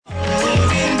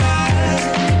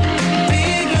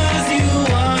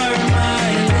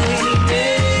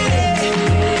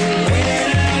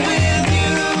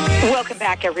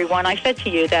back, everyone. I said to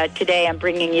you that today I'm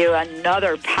bringing you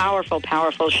another powerful,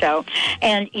 powerful show.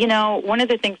 And, you know, one of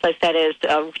the things I said is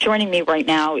joining me right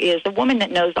now is a woman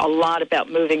that knows a lot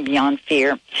about moving beyond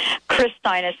fear. Chris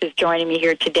Steiness is joining me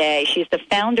here today. She's the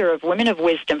founder of Women of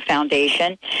Wisdom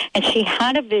Foundation, and she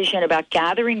had a vision about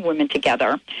gathering women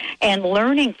together and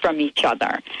learning from each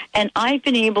other. And I've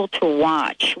been able to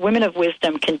watch Women of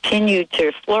Wisdom continue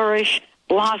to flourish,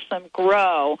 blossom,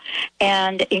 grow,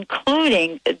 and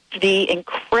including the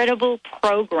incredible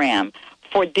program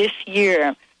for this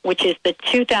year, which is the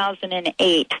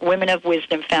 2008 Women of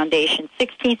Wisdom Foundation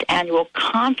 16th Annual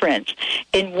Conference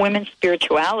in Women's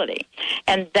Spirituality.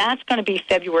 And that's going to be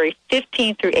February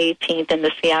 15th through 18th in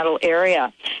the Seattle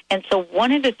area. And so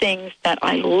one of the things that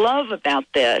I love about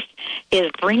this is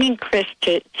bringing Chris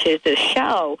to the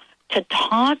show to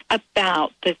talk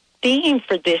about the theme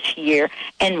for this year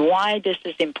and why this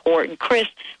is important. Chris,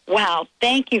 wow,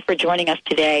 thank you for joining us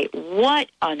today. What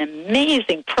an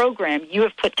amazing program you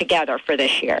have put together for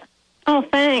this year. Oh,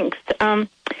 thanks.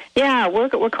 Yeah, we're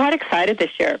quite excited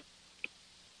this year.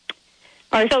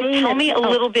 So tell me a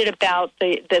little bit about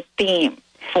the theme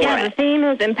for it. Yeah, the theme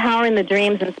is empowering the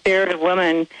dreams and spirit of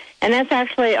women, and that's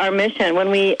actually our mission.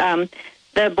 When we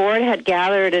the board had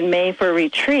gathered in May for a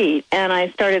retreat, and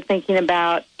I started thinking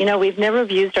about, we've never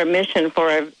used our mission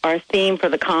for our theme for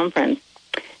the conference.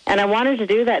 And I wanted to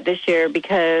do that this year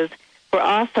because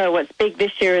what's big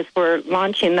this year is we're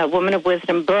launching the Woman of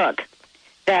Wisdom book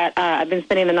that I've been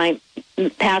spending the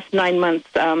past 9 months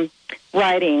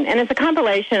writing. And it's a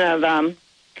compilation of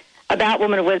about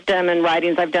Women of Wisdom and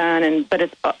writings I've done, but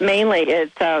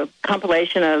it's a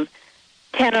compilation of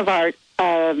 10 of our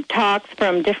talks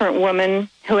from different women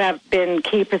who have been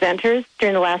key presenters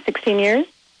during the last 16 years,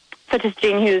 such as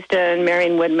Jean Houston,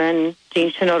 Marion Woodman,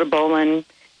 Jean Shinoda Boland,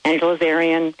 Angela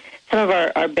Zarian, some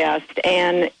of our best.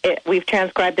 And we've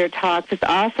transcribed their talks. It's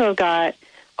also got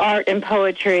art and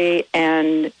poetry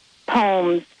and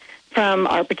poems from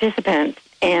our participants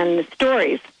and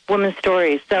stories, women's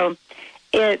stories. So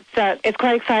it's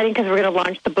quite exciting because we're going to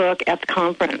launch the book at the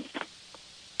conference.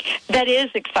 That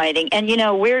is exciting. And,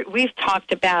 we've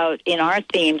talked about in our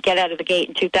theme, Get Out of the Gate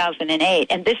in 2008,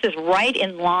 and this is right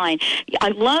in line. I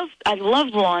love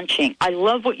launching. I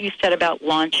love what you said about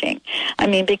launching. I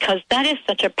mean, because that is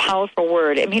such a powerful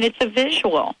word. I mean, it's a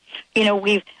visual.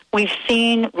 We've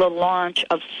seen the launch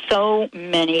of so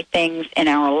many things in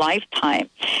our lifetime.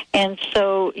 And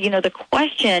so, the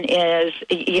question is,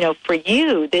 for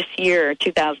you this year,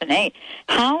 2008,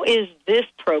 how is this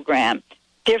program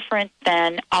different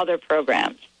than other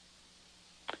programs?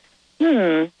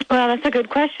 Well, that's a good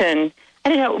question. I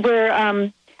don't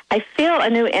know. I feel a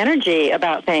new energy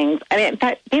about things. I mean, in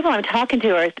fact, people I'm talking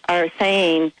to are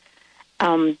saying,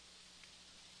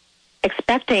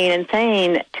 expecting and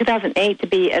saying 2008 to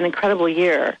be an incredible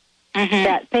year,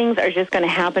 that things are just going to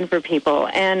happen for people.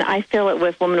 And I feel it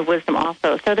with Women of Wisdom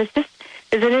also. So there's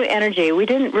a new energy. We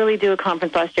didn't really do a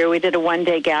conference last year. We did a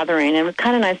one-day gathering, and it was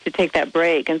kind of nice to take that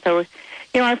break. And so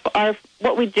our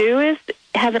what we do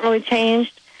hasn't really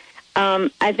changed.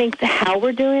 I think how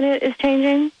we're doing it is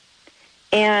changing,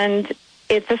 and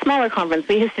it's a smaller conference.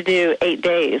 We used to do 8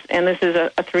 days, and this is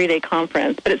a 3-day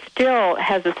conference, but it still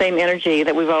has the same energy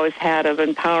that we've always had of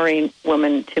empowering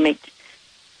women to make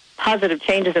positive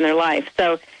changes in their life.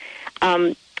 So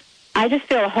I just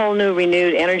feel a whole new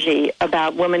renewed energy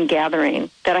about women gathering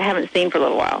that I haven't seen for a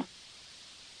little while.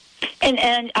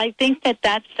 And I think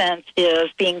that sense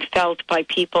is being felt by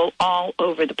people all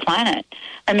over the planet.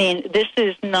 I mean, this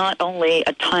is not only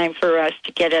a time for us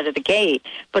to get out of the gate,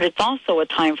 but it's also a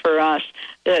time for us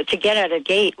to get out of the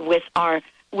gate with our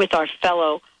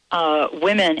fellow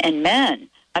women and men.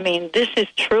 I mean, this is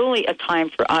truly a time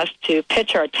for us to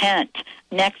pitch our tent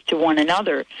next to one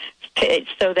another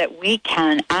so that we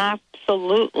can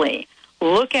absolutely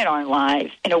look at our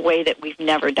lives in a way that we've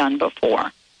never done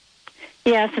before.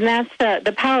 Yes, and that's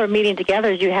the power of meeting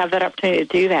together is you have that opportunity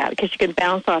to do that because you can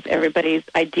bounce off everybody's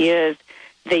ideas.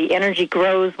 The energy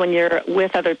grows when you're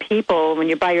with other people. When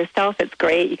you're by yourself, it's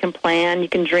great. You can plan, you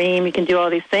can dream, you can do all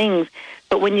these things.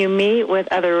 But when you meet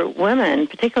with other women,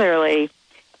 particularly,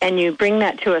 and you bring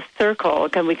that to a circle,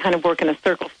 because we kind of work in a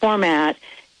circle format,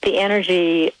 the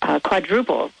energy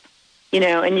quadruples.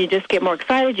 And you just get more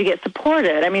excited, you get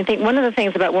supported. I mean, I think one of the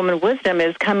things about Women of Wisdom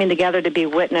is coming together to be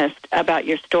witnessed about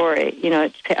your story.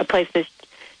 It's a place to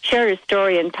share your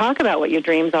story and talk about what your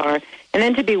dreams are, and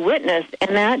then to be witnessed,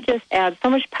 and that just adds so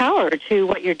much power to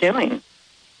what you're doing.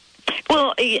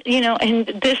 Well, and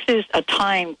this is a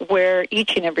time where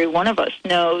each and every one of us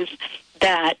knows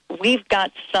that we've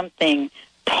got something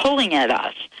pulling at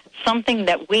us, something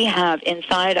that we have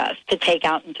inside us to take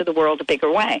out into the world a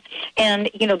bigger way. And,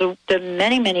 you know, the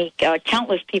many,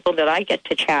 countless people that I get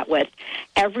to chat with,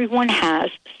 everyone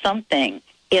has something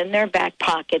in their back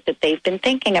pocket that they've been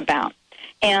thinking about.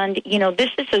 And, you know,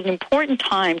 this is an important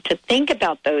time to think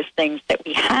about those things that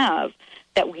we have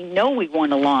that we know we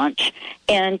want to launch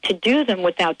and to do them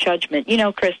without judgment. You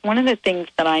know, Chris, one of the things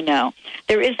that I know,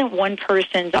 there isn't one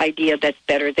person's idea that's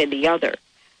better than the other.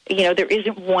 You know, there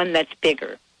isn't one that's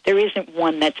bigger. There isn't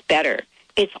one that's better.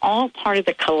 It's all part of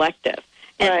the collective.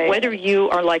 And right. Whether you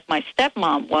are like my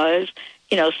stepmom was,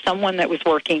 you know, someone that was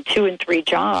working 2 and 3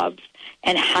 jobs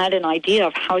and had an idea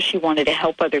of how she wanted to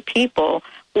help other people,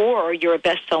 or you're a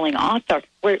best-selling author,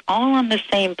 we're all on the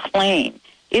same plane.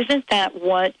 Isn't that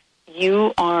what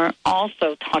you are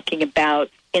also talking about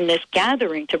in this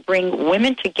gathering, to bring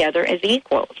women together as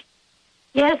equals?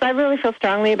 Yes, I really feel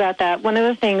strongly about that. One of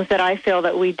the things that I feel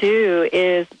that we do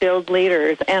is build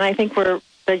leaders, and I think the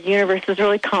universe is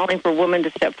really calling for women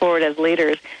to step forward as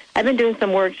leaders. I've been doing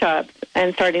some workshops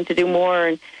and starting to do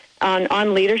more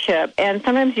on leadership, and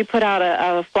sometimes you put out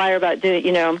a flyer about doing,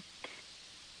 you know,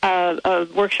 a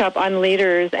workshop on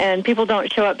leaders, and people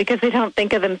don't show up because they don't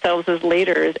think of themselves as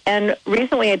leaders. And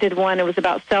recently I did one, it was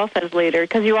about self as leader,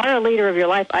 because you are a leader of your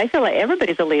life. I feel like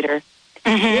everybody's a leader.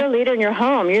 Mm-hmm. You're a leader in your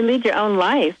home. You lead your own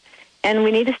life. And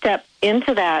we need to step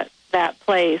into that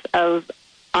place of,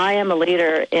 I am a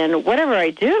leader in whatever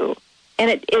I do.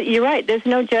 And you're right, there's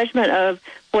no judgment of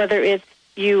whether it's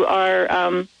you are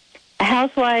a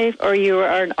housewife or you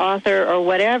are an author or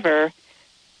whatever.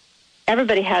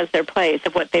 Everybody has their place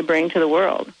of what they bring to the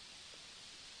world.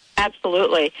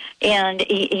 Absolutely. And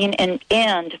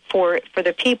for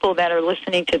the people that are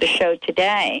listening to the show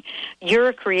today,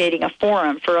 you're creating a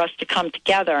forum for us to come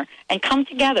together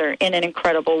in an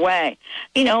incredible way.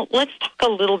 You know, let's talk a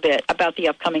little bit about the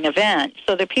upcoming event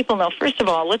so that people know. First of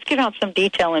all, let's give out some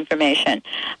detailed information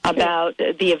about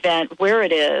the event, where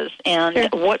it is, and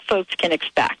what folks can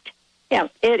expect. Yeah,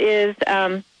 it is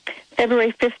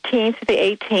February 15th to the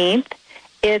 18th.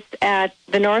 It's at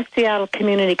the North Seattle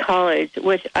Community College,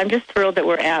 which I'm just thrilled that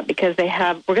we're at, because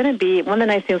we're going to be, one of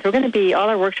the nice things, all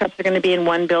our workshops are going to be in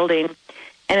one building,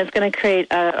 and it's going to create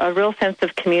a real sense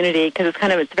of community, because it's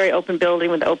a very open building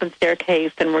with an open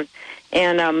staircase, and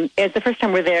it's the first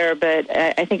time we're there, but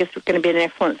I think it's going to be an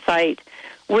excellent site.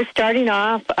 We're starting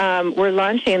off, we're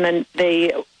launching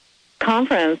the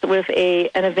conference with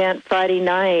an event Friday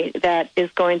night that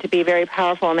is going to be very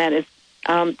powerful, and that is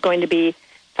going to be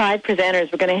 5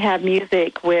 presenters. We're going to have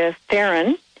music with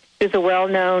Farron, who's a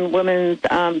well-known been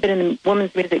in the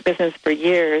women's music business for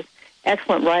years,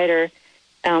 excellent writer,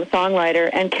 songwriter,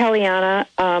 and Kellyanna,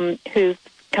 who's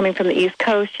coming from the East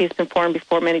Coast. She's performed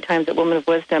before many times at Women of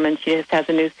Wisdom, and she just has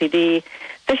a new CD.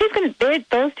 So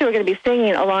those two are going to be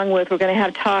singing, along with, we're going to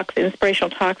have talks, inspirational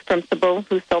talks from Sybil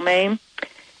Husome,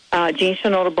 Jean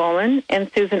Shinoda Bolen,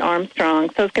 and Susan Armstrong.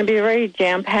 So it's going to be a very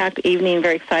jam-packed evening,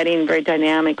 very exciting, very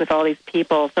dynamic with all these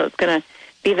people. So it's going to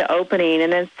be the opening.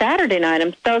 And then Saturday night,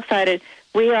 I'm so excited.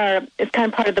 It's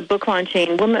kind of part of the book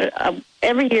launching.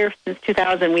 Every year since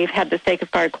 2000, we've had the Sacred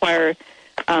Fire Choir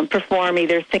perform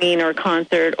either singing or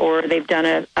concert, or we've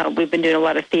been doing a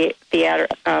lot of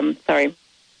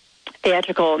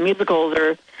theatrical musicals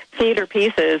or theater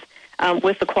pieces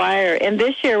with the choir. And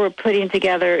this year we're putting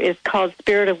together is called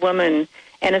Spirit of Woman,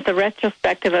 and it's a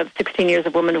retrospective of 16 years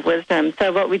of Women of Wisdom.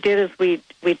 So what we did is we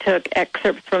took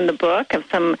excerpts from the book of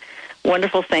some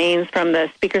wonderful sayings from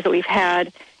the speakers that we've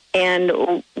had,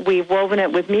 and we've woven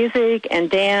it with music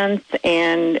and dance,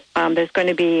 and there's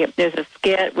a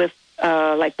skit with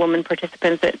like women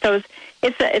participants. So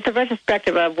it's a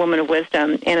retrospective of Women of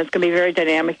Wisdom, and it's going to be very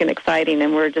dynamic and exciting,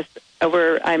 and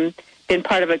I'm been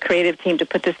part of a creative team to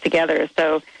put this together.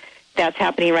 So that's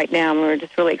happening right now, and we're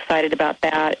just really excited about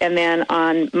that. And then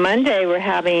on Monday, we're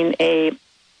having a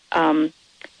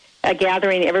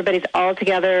gathering. Everybody's all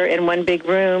together in one big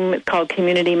room. It's called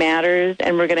Community Matters,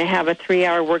 and we're going to have a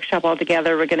 3-hour workshop all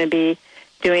together. We're going to be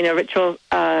doing a ritual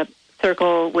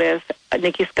circle with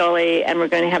Nikki Scully, and we're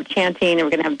going to have chanting, and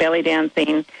we're going to have belly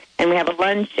dancing, and we have a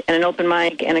lunch and an open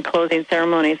mic and a closing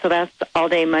ceremony. So that's all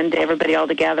day Monday, everybody all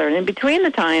together. And in between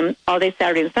the time, all day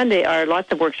Saturday and Sunday, are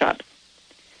lots of workshops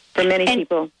for many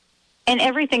people. And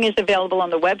everything is available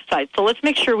on the website. So let's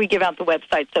make sure we give out the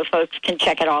website so folks can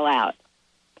check it all out.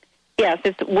 Yes,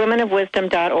 it's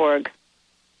womenofwisdom.org.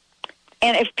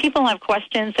 And if people have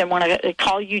questions and want to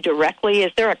call you directly,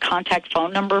 is there a contact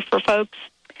phone number for folks?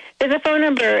 There's a phone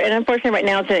number, and unfortunately right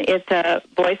now it's a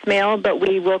voicemail, but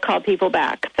we will call people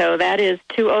back. So that is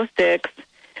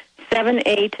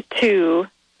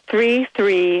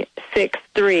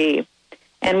 206-782-3363.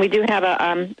 And we do have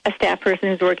a staff person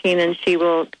who's working, and she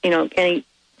will, any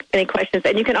questions.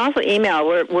 And you can also email.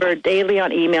 We're daily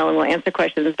on email, and we'll answer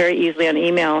questions very easily on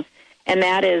email. And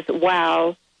that is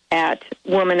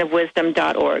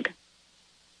wow@womanofwisdom.org.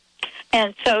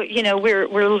 And so,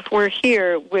 we're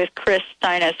here with Chris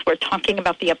Steiness. We're talking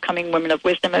about the upcoming Women of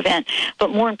Wisdom event.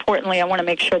 But more importantly, I want to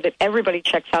make sure that everybody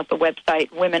checks out the website,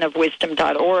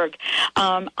 womenofwisdom.org.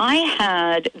 I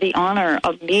had the honor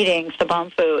of meeting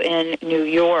Sabamfu in New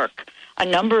York a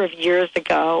number of years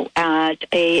ago at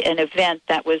an event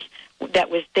that was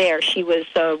there. She was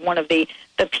one of the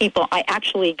people. I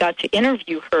actually got to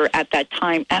interview her at that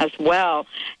time as well.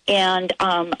 And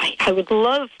I would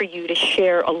love for you to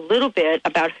share a little bit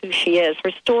about who she is. Her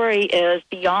story is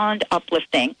beyond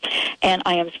uplifting. And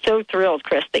I am so thrilled,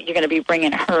 Chris, that you're going to be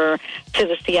bringing her to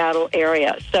the Seattle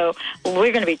area. So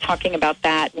we're going to be talking about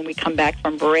that when we come back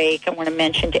from break. I want to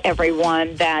mention to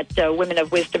everyone that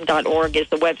womenofwisdom.org is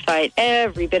the website.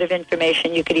 Every bit of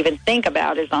information you could even think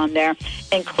about is on there,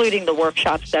 including the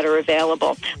workshops that are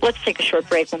available. Let's take a short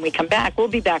break. When we come back, we'll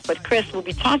be back with Chris. We'll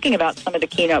be talking about some of the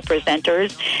keynote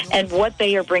presenters and what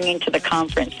they are bringing to the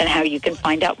conference and how you can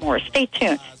find out more. Stay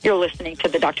tuned. You're listening to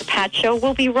The Dr. Pat Show.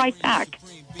 We'll be right back.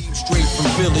 Straight from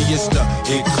Philly, it's the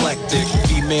eclectic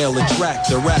female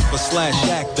attractor,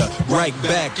 rapper/actor, right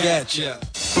back at ya.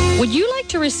 Would you like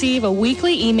to receive a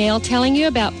weekly email telling you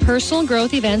about personal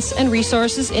growth events and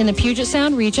resources in the Puget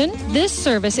Sound region? This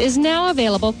service is now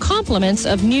available, compliments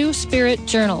of New Spirit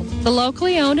Journal, the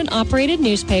locally owned and operated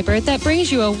newspaper that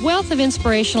brings you a wealth of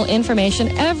inspirational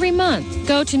information every month.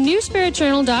 Go to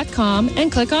newspiritjournal.com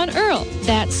and click on Earl.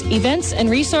 That's events and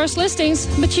resource listings,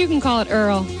 but you can call it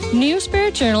Earl. New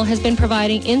Spirit Journal has been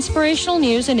providing inspirational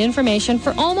news and information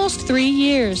for almost 3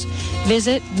 years.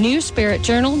 Visit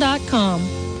newspiritjournal.com.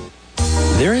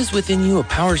 There is within you a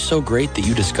power so great that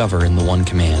you discover in the One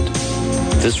Command.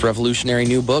 This revolutionary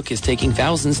new book is taking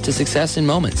thousands to success in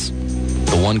moments.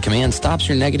 The One Command stops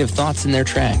your negative thoughts in their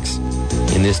tracks.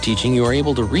 In this teaching, you are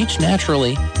able to reach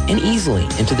naturally and easily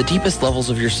into the deepest levels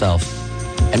of yourself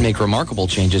and make remarkable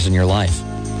changes in your life.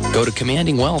 Go to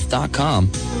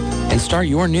commandingwealth.com and start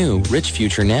your new rich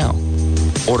future now.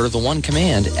 Order the One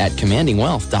Command at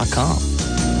commandingwealth.com.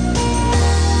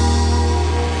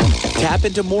 Tap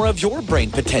into more of your brain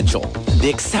potential. The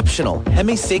exceptional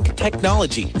HemiSync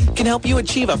technology can help you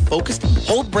achieve a focused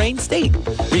whole brain state.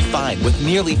 Refined with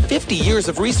nearly 50 years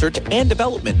of research and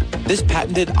development, this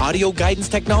patented audio guidance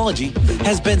technology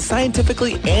has been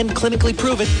scientifically and clinically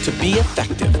proven to be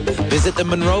effective. Visit the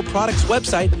Monroe Products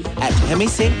website at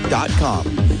hemisync.com.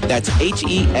 That's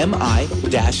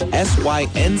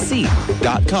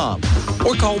HEMI-SYNC.com.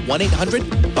 Or call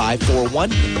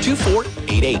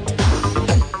 1-800-541-2488.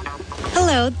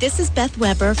 Hello, this is Beth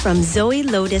Weber from Zoe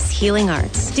Lotus Healing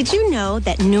Arts. Did you know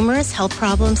that numerous health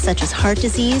problems such as heart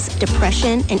disease,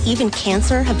 depression, and even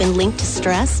cancer have been linked to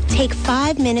stress? Take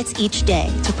 5 minutes each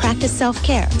day to practice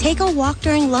self-care. Take a walk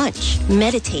during lunch.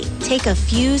 Meditate. Take a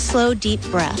few slow, deep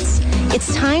breaths.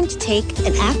 It's time to take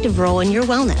an active role in your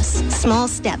wellness. Small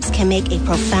steps can make a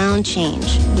profound change.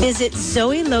 Visit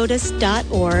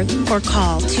zoelotus.org or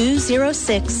call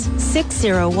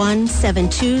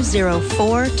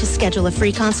 206-601-7204 to schedule a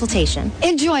free consultation.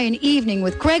 Enjoy an evening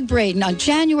with Greg Braden on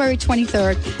January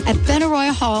 23rd at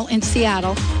Benaroya Hall in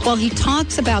Seattle while he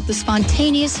talks about the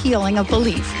spontaneous healing of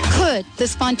belief. Could the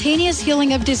spontaneous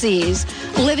healing of disease,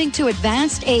 living to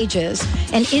advanced ages,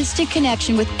 and instant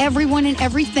connection with everyone and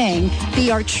everything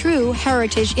be our true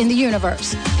heritage in the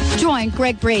universe? Join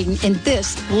Greg Braden in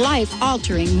this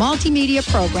life-altering multimedia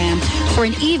program for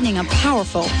an evening of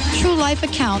powerful, true life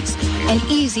accounts and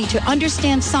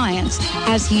easy-to-understand science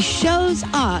as he shows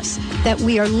us that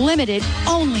we are limited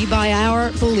only by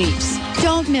our beliefs.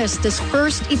 Don't miss this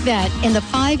first event in the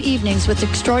 5 Evenings with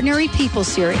Extraordinary People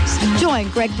series. Join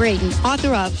Greg Braden,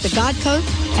 author of The God Code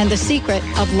and The Secret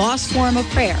of Lost Form of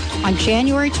Prayer, on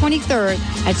January 23rd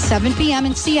at 7 p.m.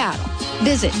 in Seattle.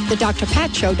 Visit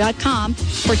thedrpatshow.com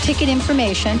for ticket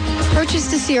information, purchase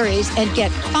the series, and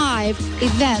get 5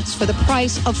 events for the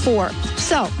price of 4.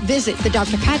 So visit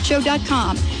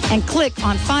thedrpatshow.com and click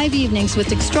on 5 Evenings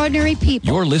with Extraordinary People.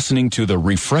 You're listening to the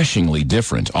refreshingly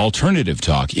different Alternative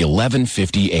Talk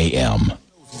 1150 AM.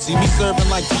 See me serving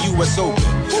like the U.S. Open.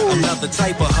 Another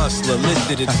type of hustler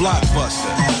listed as Blockbuster.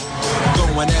 Go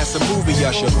and ask a movie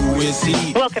usher, who is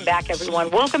he? Welcome back, everyone.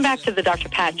 Welcome back to the Dr.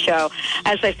 Pat Show.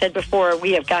 As I said before,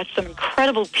 we have got some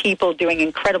incredible people doing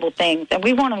incredible things, and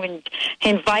we want to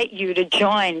invite you to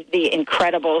join the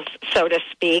Incredibles, so to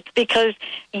speak, because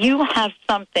you have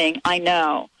something, I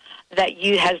know, that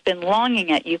you has been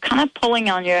longing at. You kind of pulling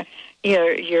on your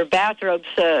bathrobes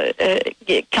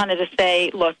kind of to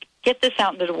say, look, Get this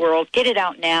out into the world. Get it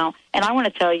out now. And I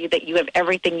want to tell you that you have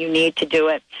everything you need to do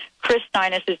it. Chris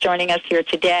Steiness is joining us here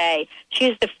today. She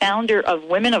is the founder of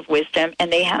Women of Wisdom,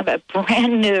 and they have a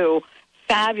brand new,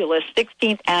 fabulous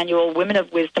 16th annual Women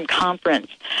of Wisdom conference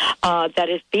that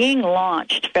is being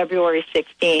launched February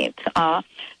 16th.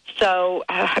 So,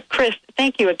 Chris,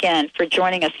 thank you again for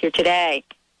joining us here today.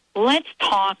 Let's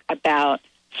talk about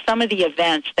some of the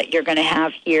events that you're going to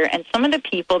have here and some of the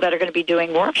people that are going to be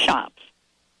doing workshops.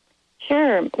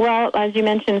 Sure. Well, as you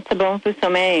mentioned, Simone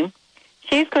Fusome,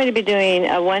 she's going to be doing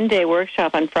a one-day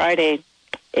workshop on Friday.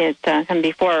 It's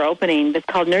before our opening. It's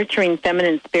called Nurturing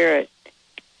Feminine Spirit,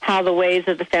 How the Ways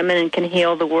of the Feminine Can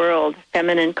Heal the World,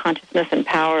 Feminine Consciousness and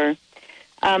Power.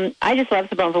 I just love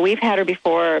Simone, but we've had her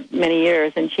before many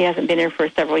years, and she hasn't been here for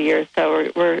several years, so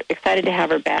we're excited to have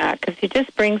her back because she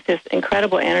just brings this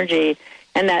incredible energy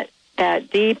and that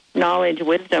deep knowledge,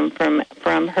 wisdom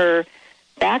from her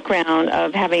background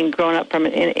of having grown up in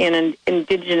an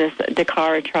indigenous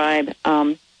Dakar tribe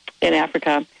in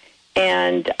Africa.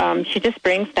 And she just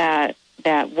brings that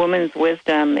woman's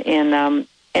wisdom and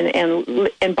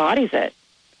embodies it.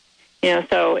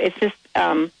 So it's just,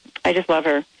 I just love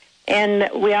her. And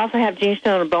we also have Jean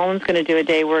Stoner Bones going to do a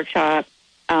day workshop,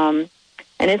 and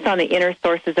it's on the inner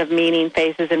sources of meaning,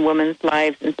 faces in women's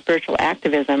lives, and spiritual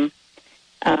activism.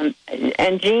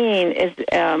 And Jean is,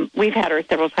 we've had her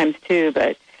several times too,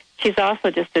 but she's also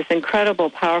just this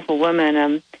incredible, powerful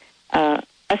woman, a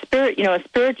spirit,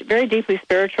 very deeply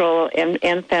spiritual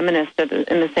and feminist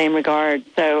in the same regard.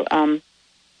 So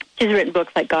she's written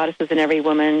books like Goddesses in Every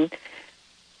Woman,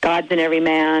 Gods in Every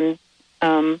Man,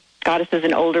 Goddesses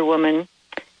in Older Woman.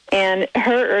 And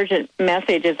her urgent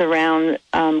message is around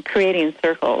creating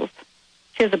circles.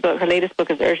 She has a book. Her latest book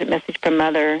is Urgent Message from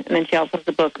Mother, and then she also has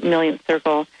the book Millionth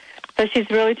Circle. So she's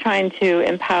really trying to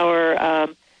empower,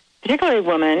 particularly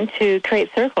women, to create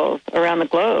circles around the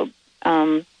globe.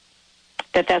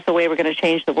 That's the way we're going to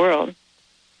change the world.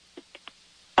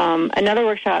 Another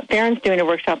workshop, Farron's doing a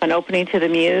workshop on opening to the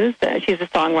muse. She's a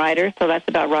songwriter, so that's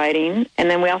about writing. And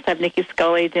then we also have Nikki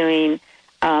Scully doing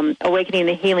Awakening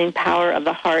the Healing Power of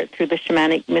the Heart through the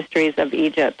Shamanic Mysteries of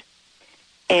Egypt.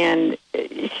 And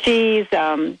she's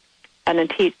an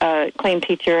acclaimed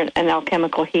teacher in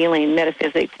alchemical healing,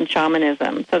 metaphysics, and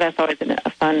shamanism. So that's always a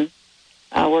fun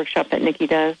workshop that Nikki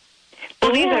does.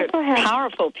 Well, these are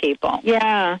powerful people.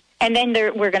 Yeah. And then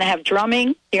we're going to have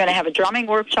drumming. You're going to have a drumming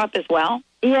workshop as well?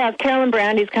 Yeah, Carolyn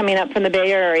Brandy's coming up from the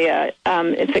Bay Area.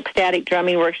 It's ecstatic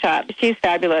drumming workshop. She's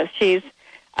fabulous. She's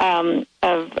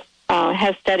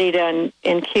has studied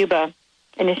in Cuba,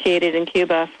 initiated in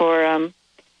Cuba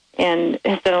and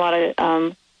has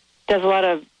done does a lot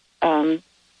of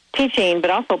teaching, but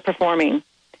also performing.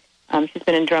 She's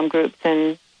been in drum groups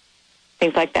and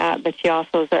things like that, but she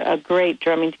also is a great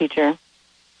drumming teacher.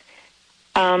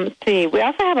 We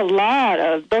also have a lot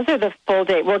of, those are the full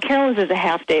day. Well, Carolyn's is a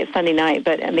half day, it's Sunday night,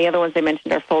 and the other ones they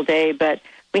mentioned are full day, but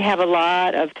we have a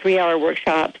lot of 3-hour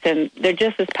workshops, and they're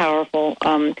just as powerful.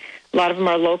 A lot of them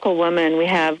are local women. We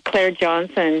have Claire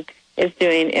Johnson is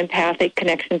doing empathic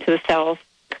connection to the self,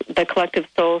 the collective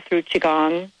soul through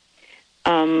Qigong.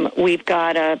 We've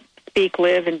got Speak,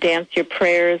 Live, and Dance Your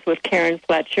Prayers with Karen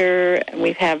Fletcher. And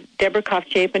we have Deborah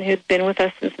Koff-Chapin, who's been with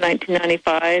us since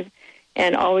 1995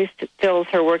 and always fills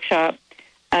her workshop.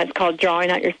 It's called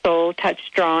Drawing Out Your Soul,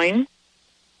 Touch Drawing.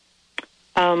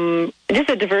 Just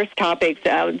a diverse topics.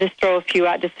 Just throw a few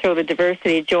out, just throw the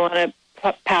diversity. Joanna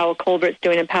Powell Colbert's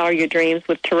doing Empower Your Dreams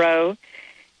with Tarot.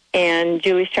 And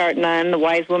Julie Chartnan, the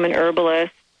Wise Woman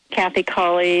Herbalist. Kathy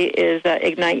Colley is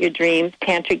Ignite Your Dreams,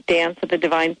 Tantric Dance of the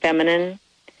Divine Feminine.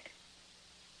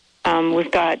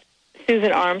 We've got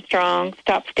Susan Armstrong,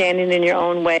 Stop Standing in Your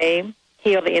Own Way,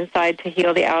 Heal the Inside to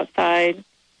Heal the Outside.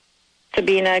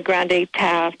 Sabina Grande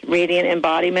Taft, Radiant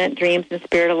Embodiment, Dreams and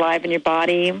Spirit Alive in Your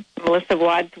Body. Melissa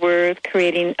Wadsworth,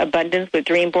 Creating Abundance with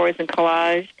Dream Boards and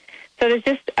Collage. So there's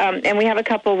just, and we have a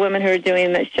couple of women who are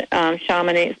doing the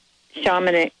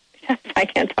shamanic, I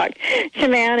can't talk,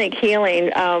 shamanic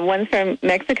healing. One's from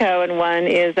Mexico and one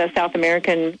is a South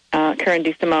American, Karen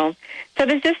DeSimone. So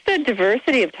there's just a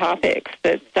diversity of topics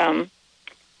that's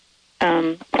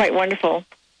quite wonderful.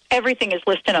 Everything is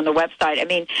listed on the website. I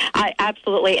mean, I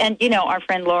absolutely. And, our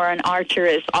friend Lauren Archer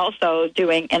is also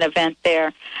doing an event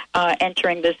there,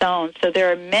 Entering the Zone. So there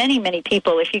are many, many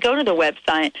people. If you go to the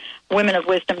website,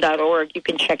 womenofwisdom.org, you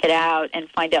can check it out and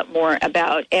find out more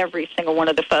about every single one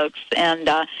of the folks. And,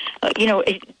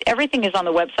 everything is on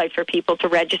the website for people to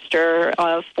register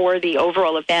for the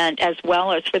overall event as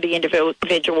well as for the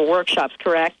individual workshops,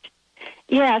 correct?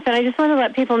 Yes, and I just want to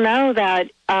let people know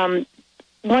that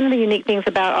one of the unique things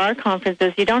about our conference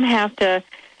is you don't have to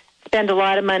spend a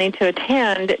lot of money to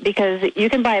attend because you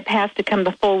can buy a pass to come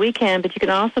the full weekend, but you can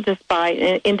also just buy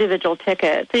an individual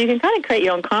ticket. So you can kind of create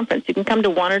your own conference. You can come to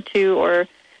 1 or 2 or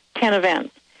 10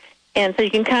 events. And so you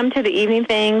can come to the evening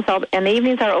things, and the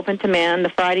evenings are open to men. The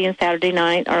Friday and Saturday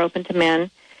night are open to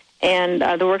men, and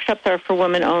the workshops are for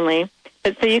women only.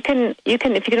 But so you can if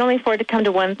you can only afford to come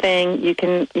to one thing, you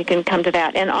can come to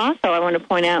that. And also, I want to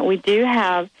point out, we do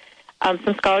have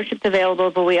some scholarships available,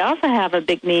 but we also have a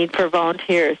big need for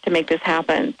volunteers to make this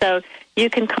happen. So you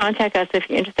can contact us if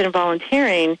you're interested in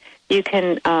volunteering. You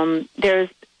can there's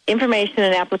information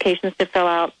and applications to fill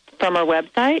out from our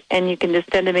website, and you can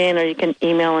just send them in, or you can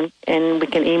email, and we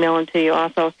can email them to you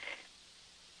also.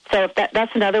 So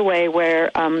that's another way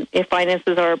where if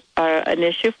finances are an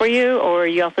issue for you, or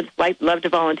you also just love to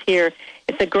volunteer,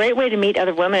 it's a great way to meet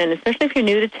other women, especially if you're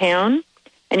new to town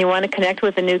and you want to connect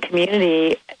with a new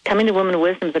community. Coming to Women of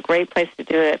Wisdom is a great place to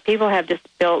do it. People have just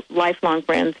built lifelong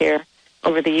friends here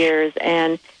over the years,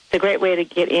 and it's a great way to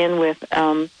get in with,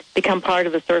 become part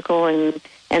of the circle and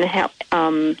help,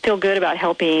 feel good about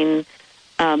helping.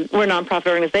 We're a nonprofit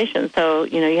organization, so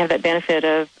you have that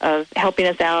benefit of helping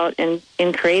us out and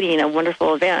in creating a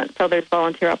wonderful event. So there's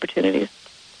volunteer opportunities.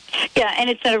 Yeah, and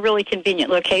it's at a really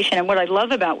convenient location. And what I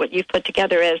love about what you've put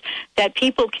together is that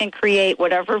people can create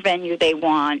whatever venue they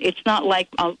want. It's not like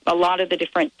a lot of the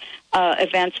different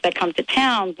events that come to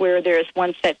town where there's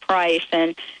one set price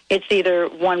and it's either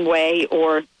one way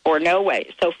or no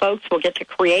way. So folks will get to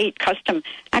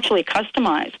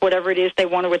customize whatever it is they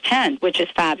want to attend, which is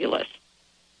fabulous.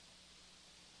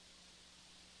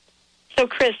 So,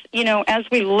 Chris, as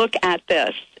we look at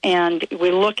this and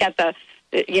we look at this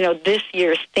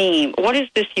year's theme, what does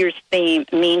this year's theme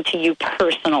mean to you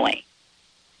personally?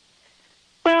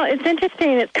 Well, it's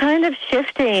interesting. It's kind of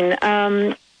shifting.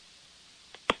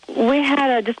 We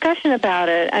had a discussion about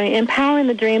it. I mean, empowering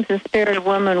the dreams and spirit of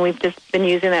woman, we've just been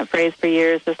using that phrase for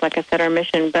years, just like I said, our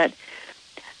mission. But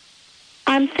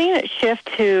I'm seeing it shift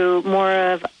to more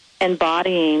of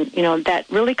embodying, that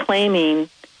really claiming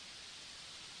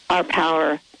our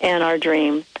power and our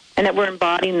dreams, and that we're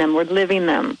embodying them, we're living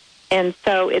them. And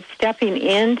so it's stepping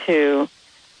into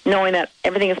knowing that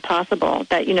everything is possible,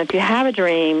 that, if you have a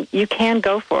dream, you can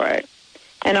go for it.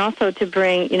 And also to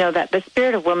bring, that the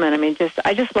spirit of woman,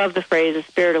 I just love the phrase, the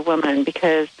spirit of woman,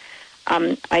 because I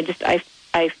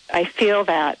feel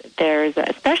that there's,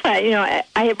 especially, I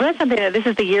read something that this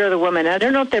is the year of the woman. I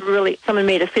don't know if someone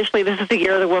made officially this is the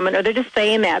year of the woman, or they're just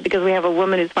saying that because we have a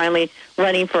woman who's finally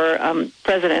running for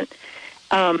president.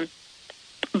 But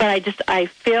I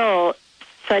feel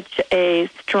such a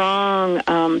strong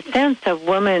sense of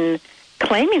women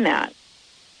claiming that.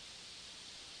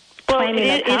 Well,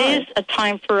 it is a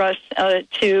time for us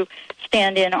to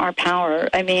stand in our power.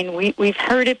 I mean, we've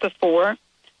heard it before.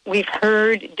 We've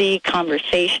heard the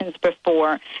conversations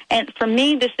before. And for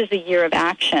me, this is a year of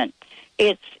action.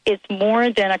 It's more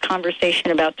than a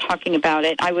conversation about talking about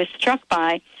it. I was struck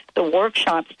by the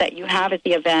workshops that you have at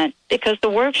the event, because the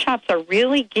workshops are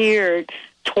really geared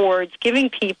towards giving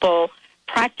people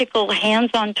practical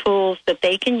hands-on tools that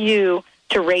they can use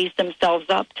to raise themselves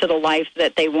up to the life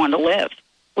that they want to live,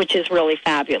 which is really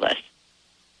fabulous.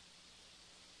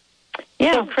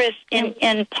 Yeah. So, Chris,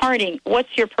 in parting,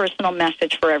 what's your personal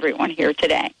message for everyone here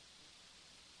today?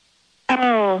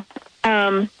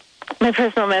 My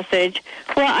personal message.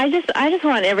 Well, I just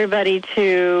want everybody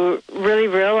to really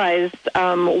realize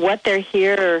what they're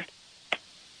here.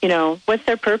 What's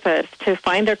their purpose, to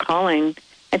find their calling.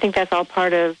 I think that's all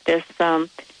part of this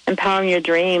empowering your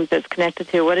dreams. That's connected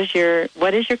to what is your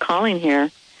calling here,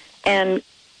 and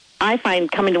I find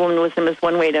coming to Women of Wisdom is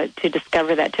one way to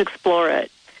discover that, to explore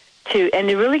it. And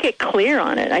to really get clear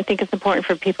on it. I think it's important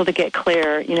for people to get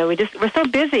clear. We're so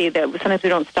busy that sometimes we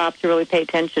don't stop to really pay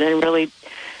attention and really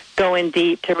go in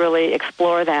deep to really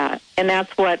explore that. And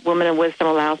that's what Women of Wisdom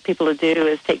allows people to do,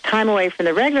 is take time away from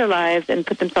their regular lives and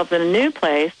put themselves in a new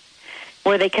place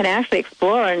where they can actually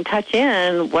explore and touch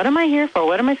in, what am I here for?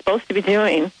 What am I supposed to be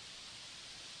doing?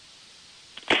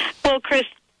 Well, Chris,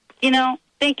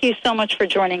 thank you so much for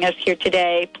joining us here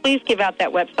today. Please give out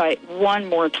that website one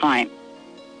more time.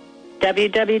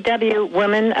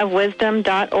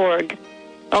 www.womenofwisdom.org.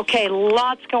 Okay,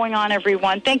 lots going on,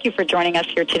 everyone. Thank you for joining us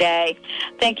here today.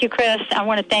 Thank you, Chris. I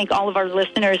want to thank all of our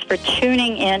listeners for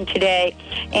tuning in today.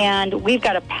 And we've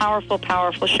got a powerful,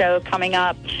 powerful show coming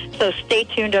up. So stay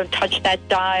tuned. Don't touch that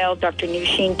dial. Dr.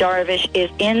 Nusheen Darvish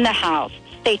is in the house.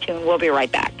 Stay tuned. We'll be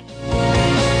right back.